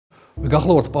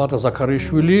გახლავართ პაატა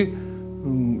ზაქარეიშვილი,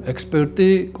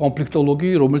 ექსპერტი,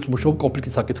 კონფლიქტოლოგი, რომელიც მუშაობს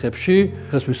კონფლიქტის საკითხებში.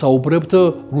 დღეს ვისაუბრებთ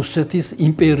რუსეთის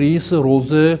იმპერიის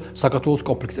როლზე საქართველოს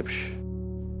კონფლიქტებში.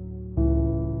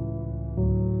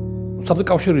 საბჭოთა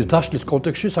კავშირის დაშლის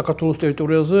კონტექსტში საქართველოს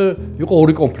ტერიტორიაზე იყო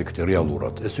ორი კონფლიქტი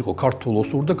რეალურად. ეს იყო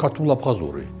ქართულ-ოსური და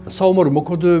ქართულ-აფხაზური. საომარი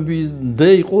მოქმედებამდე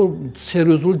იყო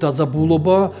სერიოზული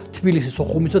დაძაბულობა თბილისის,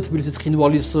 სოხუმის და თბილისის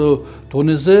ცხინვალის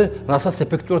დონეზე, რასაც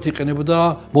ეფექტურად იყენებდა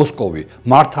მოსკოვი.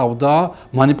 მართავდა,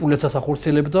 манипуляციას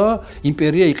ახორციელებდა,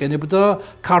 იმპერია იყენებდა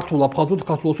ქართულ-აფხაზურ და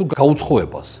ქართულ-ოსურ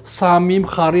გაუცხოებას. სამი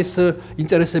მხარის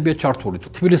ინტერესებია ჩართული.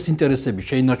 თბილისის ინტერესები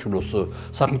შეინარჩუნოს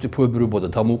სახელმწიფოებრიობა და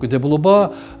დამოუკიდებლობა,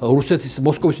 რუსეთის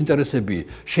მოსკოვის ინტერესები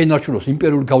შეინარჩუნოს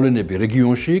იმპერიული გავლენები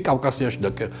რეგიონში, კავკასიაში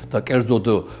და კერძოდ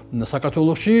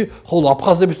საქართველოში, ხოლო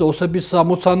აფხაზების და ოსების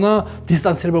ამოცანა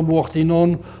დისტანცირება მოახდინონ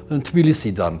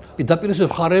თბილისიდან.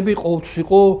 დაპირისპირებული მხარეები ყოველთვის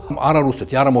იყო არა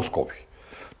რუსეთი, არა მოსკოვი.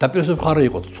 დაპირისპირებული მხარე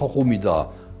იყო სოხუმი და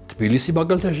თბილისი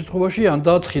მაგალითად შემთხვევაში, ან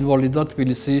და ცხინვალი და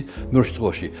თბილისი მეორე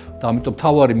შემთხვევაში. და ამიტომ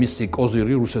თავარი მისი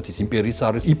კოზირი რუსეთის იმპერიის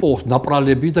არის იპოვოს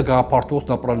ნაპრალები და გააფართოვოს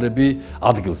ნაპრალები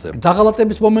ადგილზე.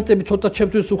 დაღალატების მომენტები ცოტა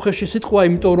ჩემთვის უხეში სიტყვა,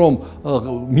 იმიტომ რომ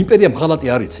იმპერიამ ღალატი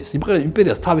არ იცის.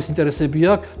 იმპერიას თავის ინტერესები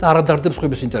აქვს და არ ადარდებს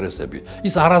სხვების ინტერესები.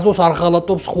 ის არასდროს არ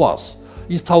ღალატობს სხვას.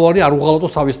 ის თავარი არ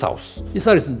უღალატოს თავის თავს. ის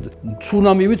არის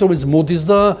ცუნამივით, რომელიც მოდის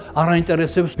და არ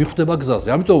აინტერესებს მიხვდება გზაზე.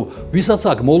 ამიტომ ვისაც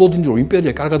აქვს მოლოდინი, რომ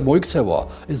იმპერია კარგად მოიქცევა,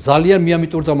 ეს ძალიან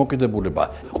მიამიტური დამოკიდებულება.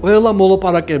 ყველა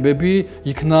მოლაპარაკებები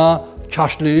იქნა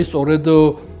ჩაშლილი სწორედ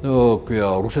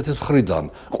რუსეთის მხრიდან.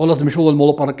 ყველაზე მნიშვნელოვანი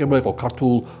მოლაპარაკება იყო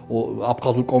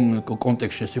ქართულ-აფხაზურ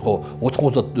კონტექსტში, ეს იყო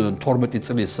 92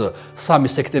 წლის 3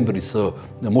 სექტემბრის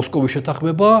მოსკოვის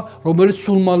შეთანხმება, რომელიც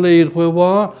სულ მალე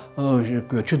ირღვევა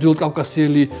ჩრდილოეთ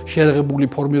კავკასიელი შეერაღებული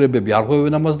ფორმირებები არ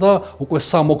ღვევენ ამას და უკვე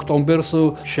 3 ოქტომბერს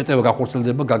შეტევა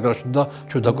გახორციელდება გაგრაში და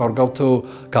ჩვენ დაკარგავთ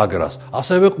გაგრას.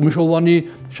 ასევე მნიშვნელოვანი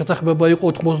შეთანხმება იყო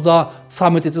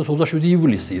 93 წლის 27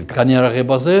 ივლისი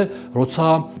განიარაღებაზე, როცა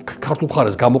ქართულ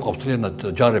მხარეს გამოყავს მთლიანად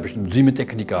ჯარები, მძიმე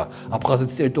ტექნიკა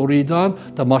აფხაზეთის ტერიტორიიდან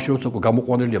და მაშინ როცა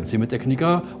გამოყვანილია მძიმე ტექნიკა,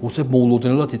 უცებ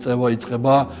მოულოდნელად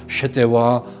იწყება შეტევა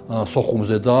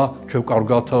სოხუმზე და ჩვენ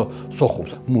ვკარგავთ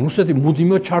სოხუმს. რუსეთი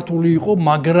მუდმივად ჩართული იყო,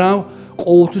 მაგრამ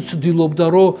ყოველთვის ცდილობდა,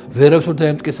 რომ ვერავის ვერ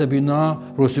დაემტკიცებინა,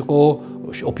 რომ ეს იყო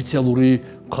ოფიციალური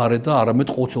მხარე და არამედ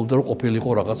ყოველწლიურად რომ ყოფილიყო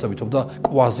რაღაცა ვითომ და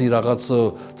კვაზი რაღაც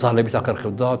ძალებით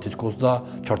ახერხებდა თითქოს და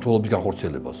ჩართულობის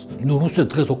განხორციელებას. რუსეთი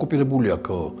დღეს ოკუპირებული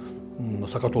აქვს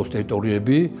საქართველოს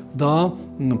ტერიტორიები და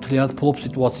მთლიანად ფლობს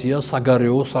სიტუაციას,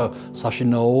 საგარეო,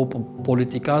 საშინაო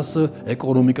პოლიტიკას,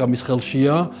 ეკონომიკა მის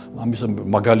ხელშია, ამის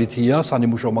მაგალითია,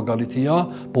 სანიმუშაო მაგალითია,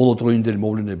 ბოლოდროინდელი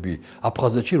მოვლენები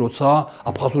აფხაზეთში, როცა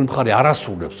აფხაზური მხარე არ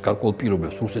ასრულებს გარკვეულ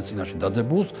პირობებს რუსეთის წინაშე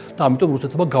დადებულს და ამიტომ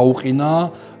რუსეთმა გაუყინა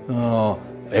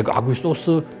აგვისტოს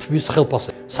თვის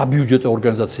ხელფასი. საბიუჯეტო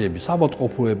ორგანიზაციები,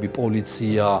 საავადმყოფოები,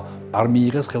 პოლიცია არ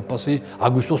მიიღეს ხელფასი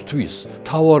აგვისტოს თვის.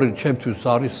 თავარი ჩემთვის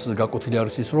არის გაკვეთილი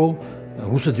არის ის, რომ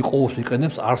რუსეთი ყოველთვის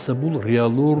იყენებს არსებულ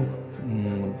რეალურ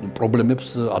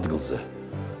პრობლემებს ადგილზე.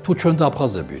 თუ ჩვენ და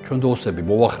აფხაზები, ჩვენ და ოსები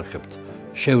მოვახერხებთ,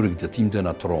 შევრიგდეთ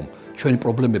იმდენად, რომ ჩვენი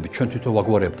პრობლემები ჩვენ თვითონ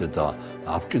ვაგვარებდეთ და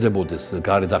არ ვჭირდებოდეს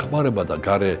გარე დახმარება და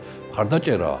გარე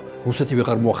მხარდაჭერა, რუსეთი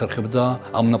ვეღარ მოახერხებდა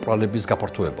ამ ნაპრალების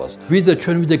გაფართოებას. ვიდრე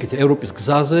ჩვენ ვიდექით ევროპის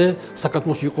გზაზე,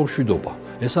 საქართველოში იყო მშვიდობა.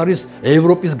 ეს არის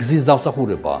ევროპის გზის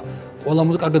დამსახურება. ყველა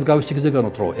მოდი კარგად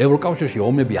გავისიგზეგანოთ, რომ ევროკავშირში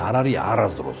ომები არ არის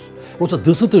არასდროს. როცა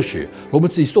დსთ-ში,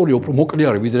 რომელიც ისტორია უფრო მოკლე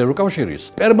არის ვიდრე ევროკავშირის,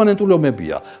 პერმანენტული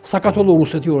ომებია. საქართველო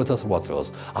რუსეთი 2008 წელს,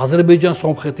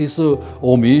 აზერბაიჯან-სომხეთის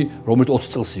ომი, რომელიც 20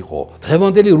 წელს იყო.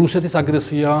 დღევანდელი რუსეთის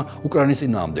აგრესია უკრაინის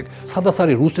წინააღმდეგ. სადაც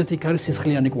არის რუსეთი, იქ არის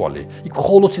სისხლიანი კვალი. იქ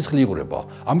მხოლოდ სისხლი იღვრება.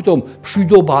 ამიტომ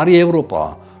მშვიდობა არის ევროპა.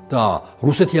 და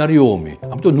რუსეთი არის ომი.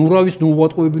 ამიტომ ნურავის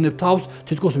ნუვატყუებინებ თავს,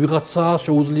 თითქოს ვიღაცა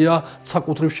შეუძლია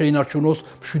საკუთრივ შეინარჩუნოს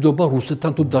მშვიდობა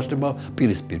რუსეთთან თუ დაჭრება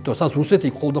პირისპირ. თორსა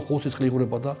რუსეთი მხოლოდ სისხლი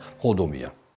იღვრება და მხოლოდ ომია.